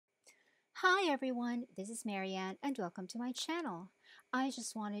Hi everyone, this is Marianne and welcome to my channel. I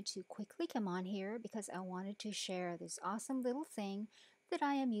just wanted to quickly come on here because I wanted to share this awesome little thing that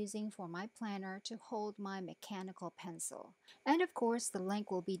I am using for my planner to hold my mechanical pencil. And of course the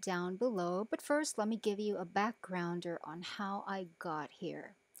link will be down below, but first let me give you a backgrounder on how I got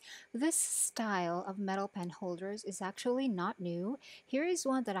here. This style of metal pen holders is actually not new. Here is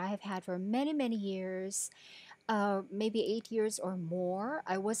one that I have had for many years, maybe 8 years or more.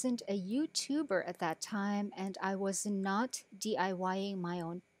 I wasn't a YouTuber at that time and I was not DIYing my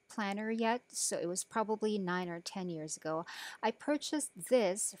own planner yet, so it was probably 9 or 10 years ago. I purchased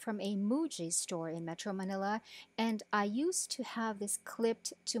this from a Muji store in Metro Manila, and I used to have this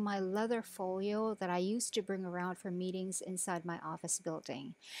clipped to my leather folio that I used to bring around for meetings inside my office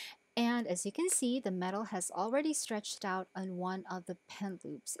building. And as you can see, the metal has already stretched out on one of the pen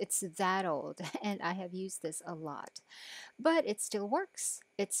loops. It's that old, and I have used this a lot. But it still works.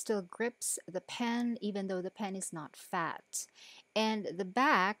 It still grips the pen, even though the pen is not fat. And the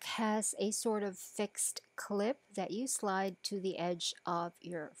back has a sort of fixed clip that you slide to the edge of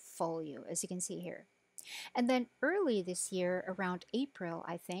your folio, as you can see here. And then early this year, around April,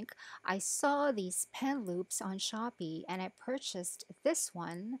 I think, I saw these pen loops on Shopee and I purchased this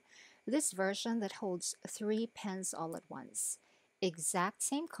one, this version that holds 3 pens all at once. Exact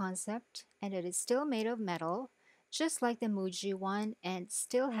same concept, and it is still made of metal, just like the Muji one, and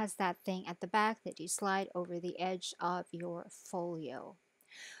still has that thing at the back that you slide over the edge of your folio.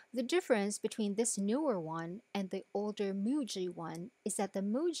 The difference between this newer one and the older Muji one is that the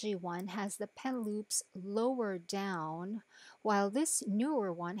Muji one has the pen loops lower down, while this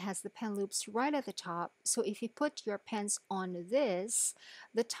newer one has the pen loops right at the top. So if you put your pens on this,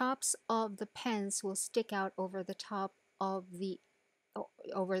 the tops of the pens will stick out over the top of the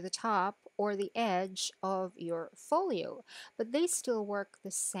or the edge of your folio, but they still work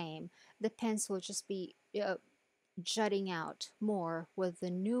the same. The pens will just be jutting out more with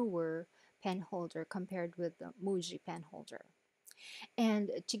the newer pen holder compared with the Muji pen holder. And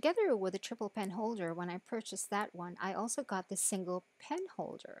together with the triple pen holder, when I purchased that one, I also got the single pen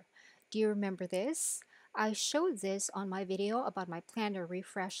holder. Do you remember this? I showed this on my video about my planner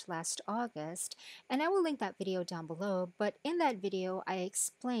refresh last August, and I will link that video down below. But in that video, I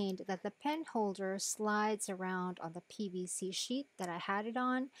explained that the pen holder slides around on the PVC sheet that I had it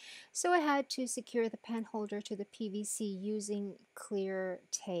on, so I had to secure the pen holder to the PVC using clear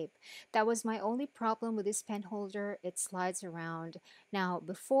tape. That was my only problem with this pen holder. It slides around. Now,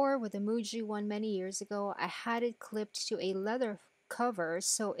 before with the Muji one many years ago, I had it clipped to a leather cover,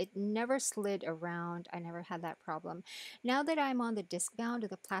 so it never slid around. I never had that problem. Now that I'm on the discbound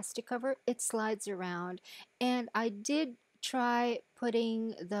with the plastic cover, it slides around, and I did try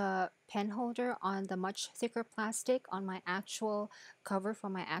putting the pen holder on the much thicker plastic on my actual cover for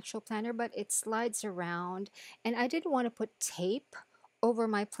my actual planner, but it slides around, and I didn't want to put tape over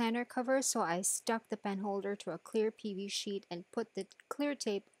my planner cover, so I stuck the pen holder to a clear PV sheet and put the clear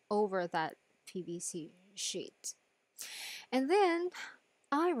tape over that PVC sheet. And then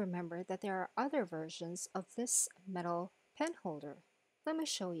I remembered that there are other versions of this metal pen holder. Let me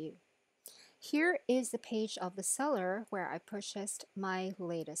show you. Here is the page of the seller where I purchased my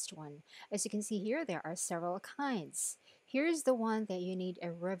latest one. As you can see here, there are several kinds. Here's the one that you need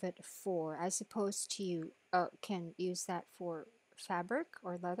a rivet for. I suppose you can use that for fabric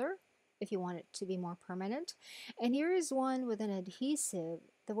or leather if you want it to be more permanent. And here is one with an adhesive,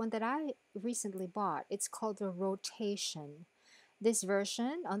 the one that I recently bought. It's called the Rotation. This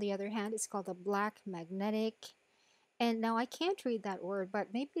version, on the other hand, is called the Black Magnetic. And now I can't read that word, but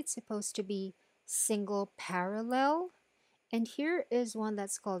maybe it's supposed to be single parallel. And here is one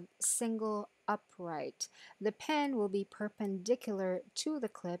that's called single upright. The pen will be perpendicular to the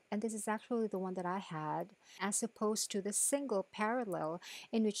clip, and this is actually the one that I had, as opposed to the single parallel,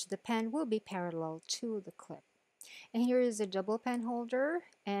 in which the pen will be parallel to the clip. And here is a double pen holder,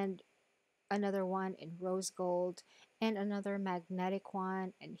 and another one in rose gold, and another magnetic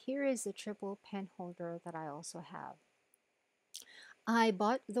one. And here is the triple pen holder that I also have. I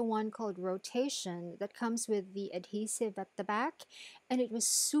bought the one called Rotation that comes with the adhesive at the back, and it was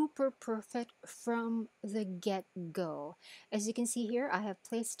super perfect from the get-go. As you can see here, I have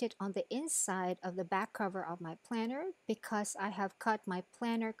placed it on the inside of the back cover of my planner because I have cut my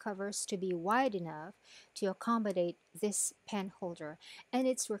planner covers to be wide enough to accommodate this pen holder, and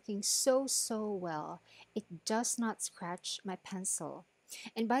it's working so well. It does not scratch my pencil.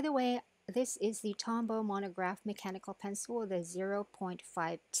 And by the way, this is the Tombow Monograph Mechanical Pencil with a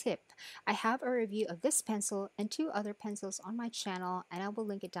 0.5 tip. I have a review of this pencil and 2 other pencils on my channel, and I will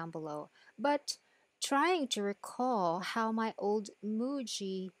link it down below. But trying to recall how my old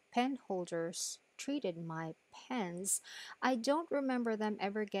Muji pen holders treated my pens, I don't remember them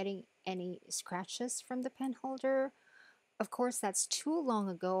ever getting any scratches from the pen holder. Of course, that's too long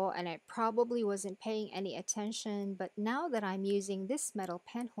ago and I probably wasn't paying any attention, but now that I'm using this metal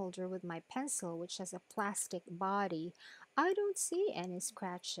pen holder with my pencil, which has a plastic body, I don't see any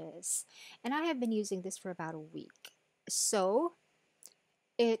scratches. And I have been using this for about a week. So,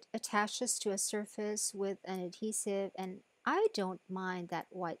 it attaches to a surface with an adhesive, and I don't mind that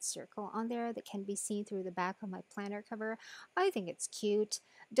white circle on there that can be seen through the back of my planner cover. I think it's cute.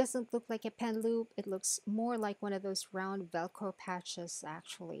 Doesn't look like a pen loop. It looks more like one of those round Velcro patches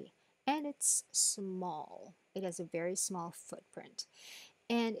actually. And it's small. It has a very small footprint.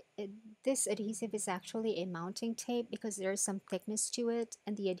 And this adhesive is actually a mounting tape because there's some thickness to it,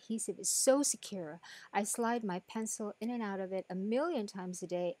 and the adhesive is so secure. I slide my pencil in and out of it a million times a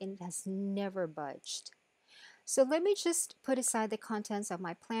day, and it has never budged. So let me just put aside the contents of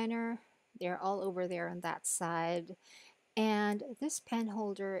my planner. They're all over there on that side. And this pen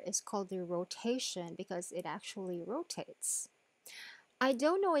holder is called the rotation because it actually rotates. I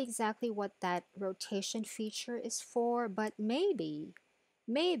don't know exactly what that rotation feature is for, but maybe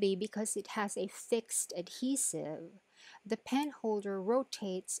because it has a fixed adhesive, the pen holder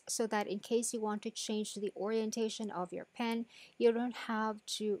rotates so that in case you want to change the orientation of your pen, you don't have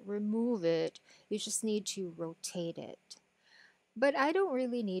to remove it, you just need to rotate it. But I don't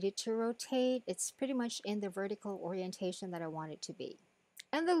really need it to rotate, it's pretty much in the vertical orientation that I want it to be.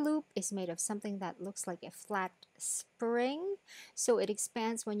 And the loop is made of something that looks like a flat spring, so it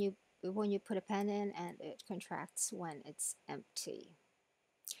expands when you put a pen in and it contracts when it's empty.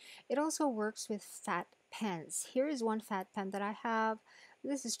 It also works with fat pens. Here is one fat pen that I have.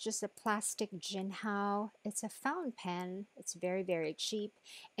 This is just a plastic Jinhao. It's a fountain pen. It's very, very cheap,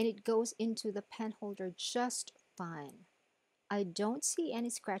 and it goes into the pen holder just fine. I don't see any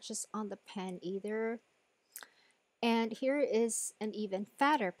scratches on the pen either. And here is an even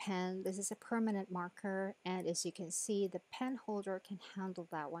fatter pen. This is a permanent marker, and as you can see, the pen holder can handle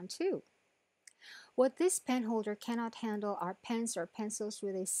that one too. What this pen holder cannot handle are pens or pencils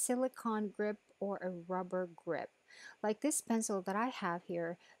with a silicone grip or a rubber grip. Like this pencil that I have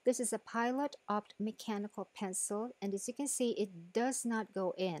here, this is a Pilot Opt mechanical pencil, and as you can see, it does not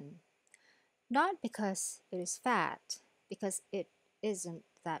go in. Not because it is fat, because it isn't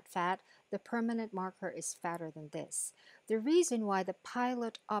that fat. The permanent marker is fatter than this. The reason why the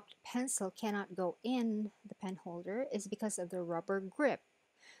Pilot Opt pencil cannot go in the pen holder is because of the rubber grip.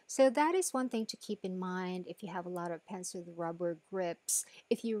 So that is one thing to keep in mind if you have a lot of pens with rubber grips.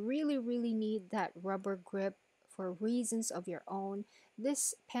 If you really, really need that rubber grip for reasons of your own,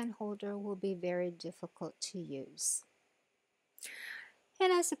 this pen holder will be very difficult to use.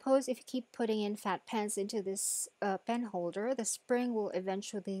 And I suppose if you keep putting in fat pens into this pen holder, the spring will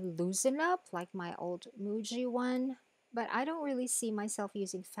eventually loosen up like my old Muji one. But I don't really see myself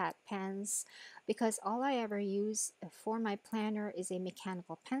using fat pens because all I ever use for my planner is a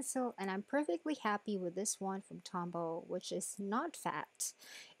mechanical pencil, and I'm perfectly happy with this one from Tombow, which is not fat.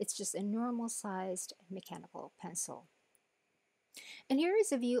 It's just a normal sized mechanical pencil. And here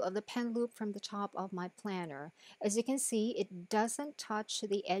is a view of the pen loop from the top of my planner. As you can see, it doesn't touch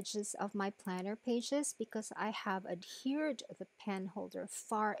the edges of my planner pages because I have adhered the pen holder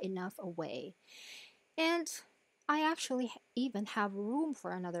far enough away. And I actually even have room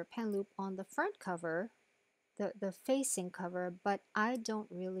for another pen loop on the front cover, the facing cover, but I don't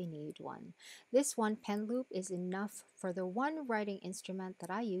really need one. This one pen loop is enough for the one writing instrument that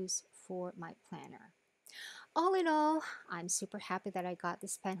I use for my planner. All in all, I'm super happy that I got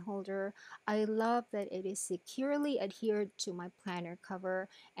this pen holder. I love that it is securely adhered to my planner cover,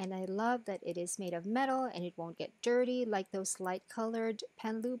 and I love that it is made of metal and it won't get dirty like those light colored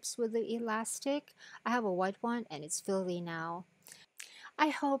pen loops with the elastic. I have a white one and it's filthy now. I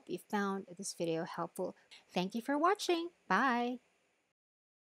hope you found this video helpful. Thank you for watching. Bye!